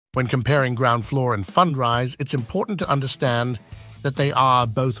When comparing Groundfloor and Fundrise, it's important to understand that they are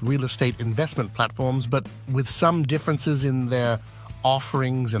both real estate investment platforms, but with some differences in their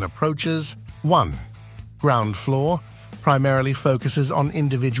offerings and approaches. 1. Groundfloor primarily focuses on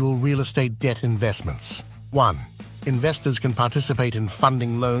individual real estate debt investments. 1. Investors can participate in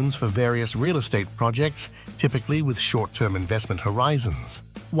funding loans for various real estate projects, typically with short-term investment horizons.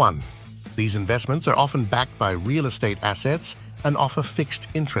 1. These investments are often backed by real estate assets and offer fixed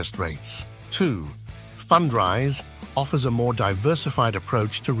interest rates. 2. Fundrise offers a more diversified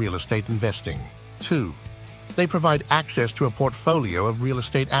approach to real estate investing. 2. They provide access to a portfolio of real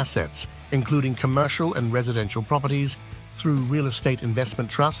estate assets, including commercial and residential properties, through real estate investment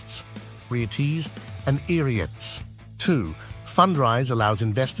trusts, REITs, and eREITs. 2. Fundrise allows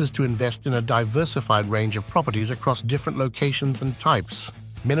investors to invest in a diversified range of properties across different locations and types.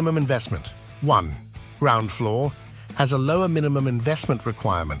 Minimum investment. 1. Groundfloor has a lower minimum investment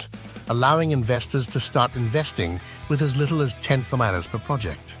requirement, allowing investors to start investing with as little as $10,000 per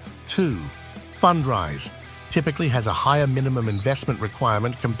project. 2. Fundrise typically has a higher minimum investment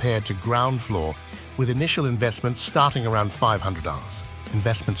requirement compared to Groundfloor, with initial investments starting around $500.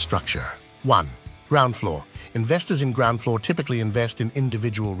 Investment structure. 1. Groundfloor. Investors in Groundfloor typically invest in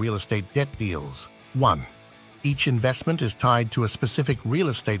individual real estate debt deals. 1. Each investment is tied to a specific real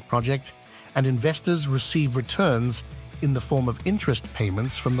estate project, and investors receive returns in the form of interest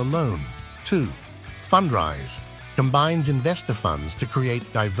payments from the loan. 2. Fundrise combines investor funds to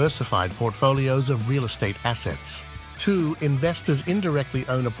create diversified portfolios of real estate assets. 2. Investors indirectly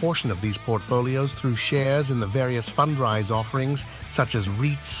own a portion of these portfolios through shares in the various Fundrise offerings, such as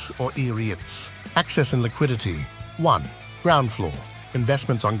REITs or eREITs. Access and liquidity. 1. Groundfloor.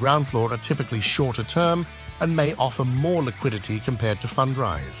 Investments on Groundfloor are typically shorter term and may offer more liquidity compared to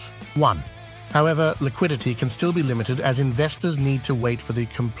Fundrise. 1. However, liquidity can still be limited as investors need to wait for the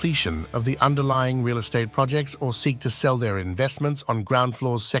completion of the underlying real estate projects or seek to sell their investments on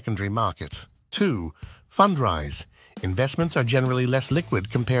Groundfloor's secondary market. 2. Fundrise. Investments are generally less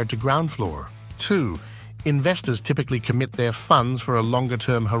liquid compared to Groundfloor. 2. Investors typically commit their funds for a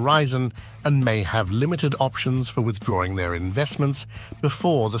longer-term horizon and may have limited options for withdrawing their investments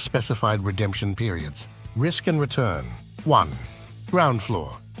before the specified redemption periods. Risk and return. 1.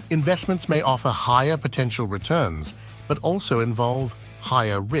 Groundfloor. Investments may offer higher potential returns, but also involve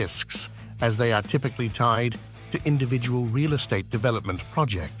higher risks, as they are typically tied to individual real estate development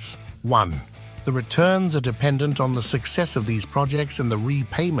projects. 1. The returns are dependent on the success of these projects and the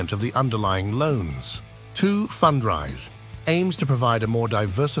repayment of the underlying loans. 2. Fundrise aims to provide a more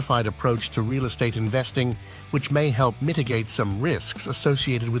diversified approach to real estate investing, which may help mitigate some risks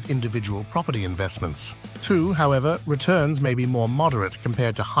associated with individual property investments. 2. However, returns may be more moderate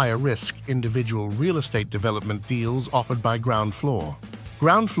compared to higher-risk individual real estate development deals offered by Groundfloor.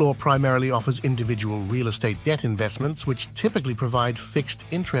 Groundfloor primarily offers individual real estate debt investments, which typically provide fixed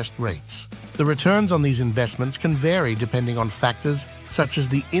interest rates. The returns on these investments can vary depending on factors such as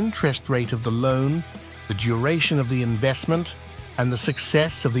the interest rate of the loan, the duration of the investment, and the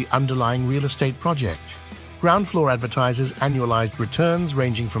success of the underlying real estate project. Groundfloor advertises annualized returns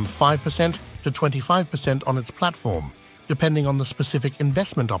ranging from 5% to 25% on its platform, depending on the specific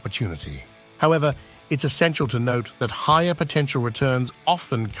investment opportunity. However, it's essential to note that higher potential returns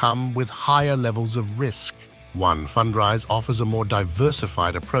often come with higher levels of risk. 1. Fundrise offers a more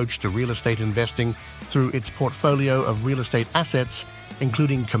diversified approach to real estate investing through its portfolio of real estate assets,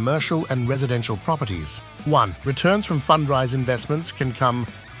 including commercial and residential properties. 1. Returns from Fundrise investments can come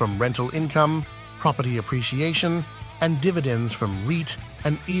from rental income, property appreciation, and dividends from REIT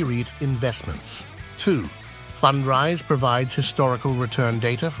and eREIT investments. 2. Fundrise provides historical return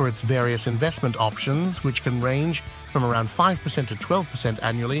data for its various investment options, which can range from around 5% to 12%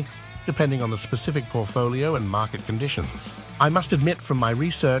 annually, depending on the specific portfolio and market conditions. I must admit from my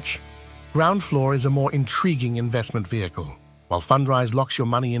research, Groundfloor is a more intriguing investment vehicle. While Fundrise locks your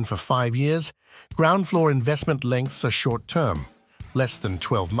money in for 5 years, Groundfloor investment lengths are short-term, less than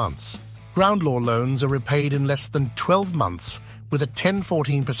 12 months. Groundfloor loans are repaid in less than 12 months with a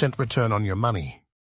 10–14% return on your money.